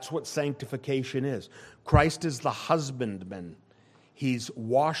 That's what sanctification is. Christ is the husbandman. He's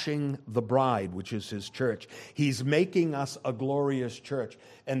washing the bride, which is his church. He's making us a glorious church.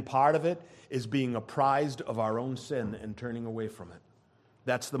 And part of it is being apprised of our own sin and turning away from it.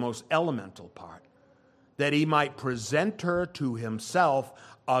 That's the most elemental part. That he might present her to himself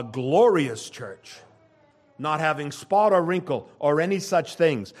a glorious church, not having spot or wrinkle or any such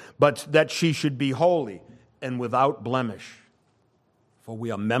things, but that she should be holy and without blemish. For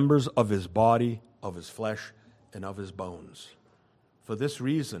we are members of his body, of his flesh, and of his bones. For this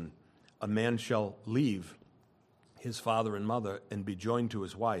reason, a man shall leave his father and mother and be joined to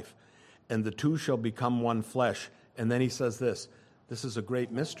his wife, and the two shall become one flesh. And then he says this is a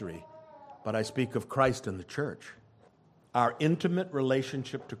great mystery, but I speak of Christ and the church. Our intimate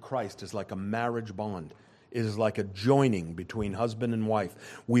relationship to Christ is like a marriage bond. It is like a joining between husband and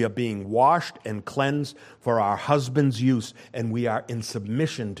wife. We are being washed and cleansed for our husband's use, and we are in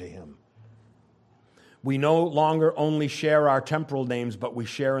submission to him. We no longer only share our temporal names, but we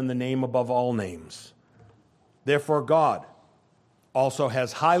share in the name above all names. Therefore, God also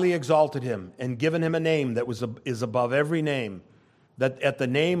has highly exalted him and given him a name that is above every name, that at the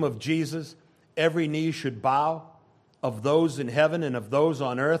name of Jesus, every knee should bow, of those in heaven and of those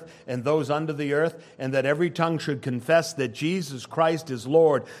on earth and those under the earth, and that every tongue should confess that Jesus Christ is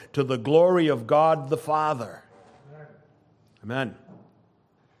Lord, to the glory of God the Father. Amen.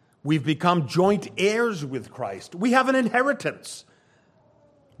 We've become joint heirs with Christ. We have an inheritance.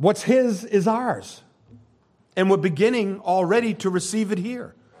 What's his is ours. And we're beginning already to receive it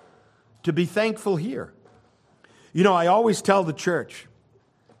here, to be thankful here. You know, I always tell the church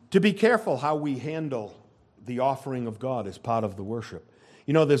to be careful how we handle the offering of God as part of the worship.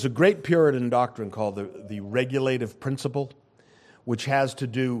 You know, there's a great Puritan doctrine called the regulative principle, which has to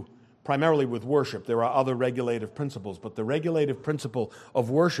do primarily with worship. There are other regulative principles, but the regulative principle of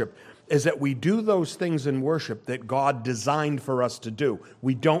worship is that we do those things in worship that God designed for us to do.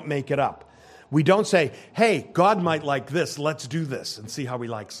 We don't make it up. We don't say, hey, God might like this, let's do this and see how he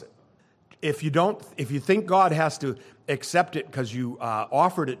likes it. If you think God has to accept it because you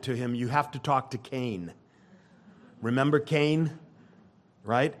offered it to him, you have to talk to Cain. Remember Cain,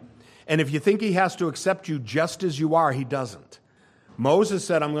 right? And if you think he has to accept you just as you are, he doesn't. Moses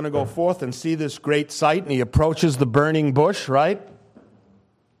said, I'm going to go forth and see this great sight, and he approaches the burning bush, right?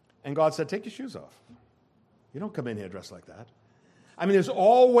 And God said, take your shoes off. You don't come in here dressed like that. I mean, there's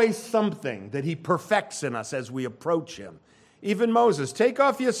always something that he perfects in us as we approach him. Even Moses, take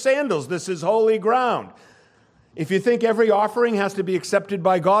off your sandals. This is holy ground. If you think every offering has to be accepted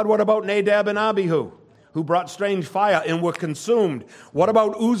by God, what about Nadab and Abihu, who brought strange fire and were consumed? What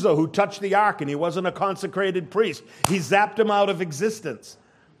about Uzzah, who touched the ark and he wasn't a consecrated priest? He zapped him out of existence.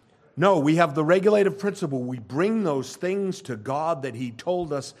 No, we have the regulative principle. We bring those things to God that he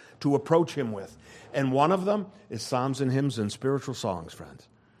told us to approach him with. And one of them is psalms and hymns and spiritual songs, friends.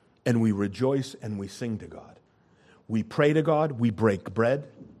 And we rejoice and we sing to God. We pray to God. We break bread.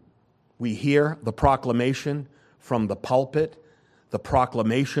 We hear the proclamation from the pulpit, the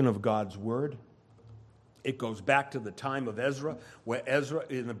proclamation of God's word. It goes back to the time of Ezra, where Ezra,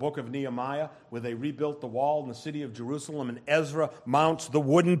 in the book of Nehemiah, where they rebuilt the wall in the city of Jerusalem, and Ezra mounts the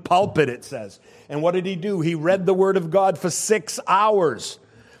wooden pulpit, it says. And what did he do? He read the word of God for 6 hours.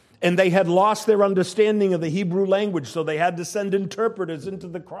 And they had lost their understanding of the Hebrew language, so they had to send interpreters into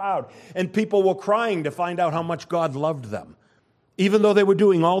the crowd. And people were crying to find out how much God loved them. Even though they were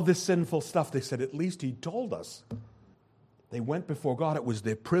doing all this sinful stuff, they said, at least he told us. They went before God. It was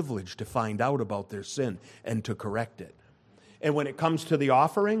their privilege to find out about their sin and to correct it. And when it comes to the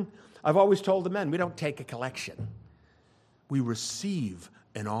offering, I've always told the men, we don't take a collection. We receive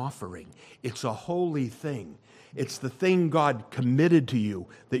an offering. It's a holy thing. It's the thing God committed to you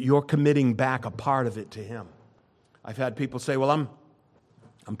that you're committing back a part of it to him. I've had people say, well,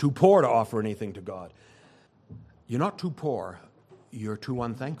 I'm too poor to offer anything to God. You're not too poor. You're too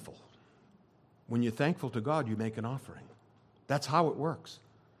unthankful. When you're thankful to God, you make an offering. That's how it works.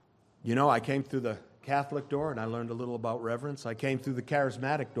 You know, I came through the Catholic door and I learned a little about reverence. I came through the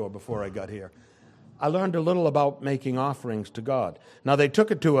charismatic door before I got here. I learned a little about making offerings to God. Now, they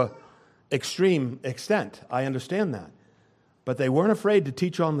took it to an extreme extent. I understand that. But they weren't afraid to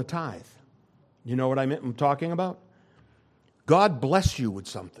teach on the tithe. You know what I'm talking about? God bless you with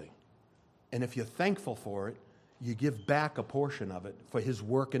something. And if you're thankful for it, you give back a portion of it for his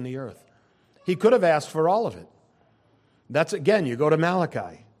work in the earth. He could have asked for all of it. That's, again, you go to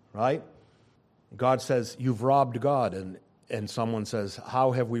Malachi, right? God says, you've robbed God. And someone says,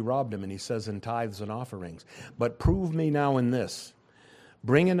 how have we robbed him? And he says, in tithes and offerings. But prove me now in this.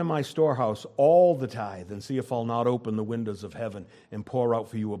 Bring into my storehouse all the tithe and see if I'll not open the windows of heaven and pour out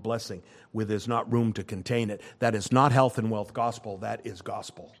for you a blessing where there's not room to contain it. That is not health and wealth gospel. That is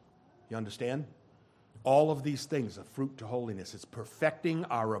gospel. You understand? All of these things are fruit to holiness. It's perfecting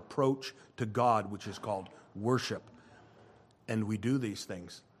our approach to God, which is called worship. And we do these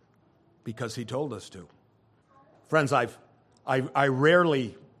things because he told us to. Friends, I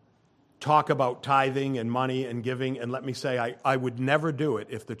rarely talk about tithing and money and giving, and let me say, I would never do it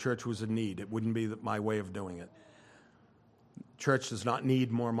if the church was in need. It wouldn't be my way of doing it. Church does not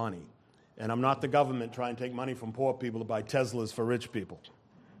need more money. And I'm not the government trying to take money from poor people to buy Teslas for rich people.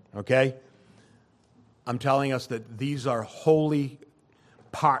 Okay? I'm telling us that these are holy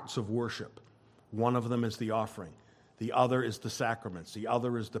parts of worship. One of them is the offering. The other is the sacraments. The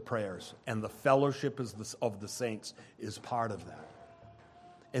other is the prayers. And the fellowship of the saints is part of that.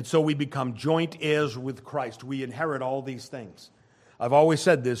 And so we become joint heirs with Christ. We inherit all these things. I've always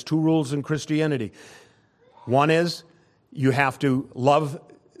said there's 2 rules in Christianity. One is you have to love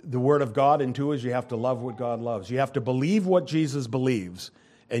the Word of God, and 2 is you have to love what God loves. You have to believe what Jesus believes,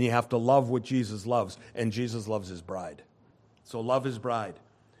 and you have to love what Jesus loves, and Jesus loves his bride. So love his bride.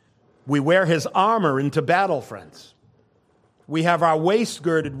 We wear his armor into battle, friends. We have our waist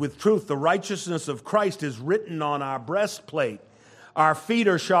girded with truth. The righteousness of Christ is written on our breastplate. Our feet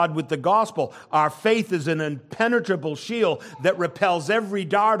are shod with the gospel. Our faith is an impenetrable shield that repels every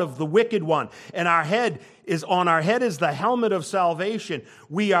dart of the wicked one. And on our head is the helmet of salvation.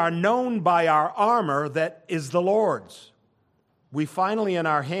 We are known by our armor that is the Lord's. We finally in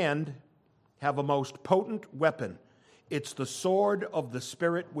our hand have a most potent weapon. It's the sword of the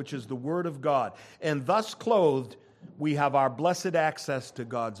Spirit, which is the Word of God. And thus clothed, we have our blessed access to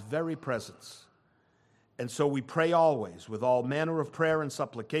God's very presence. And so we pray always with all manner of prayer and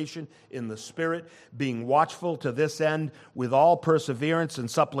supplication in the Spirit, being watchful to this end with all perseverance and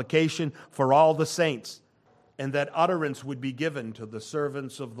supplication for all the saints, and that utterance would be given to the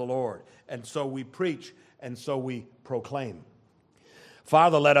servants of the Lord. And so we preach, and so we proclaim.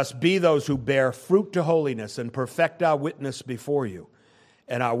 Father, let us be those who bear fruit to holiness and perfect our witness before you.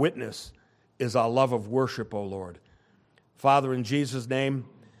 And our witness is our love of worship, O Lord. Father, in Jesus' name,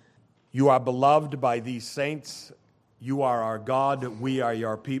 you are beloved by these saints. You are our God. We are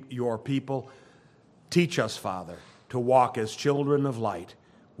your people. Teach us, Father, to walk as children of light.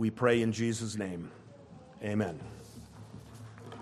 We pray in Jesus' name. Amen.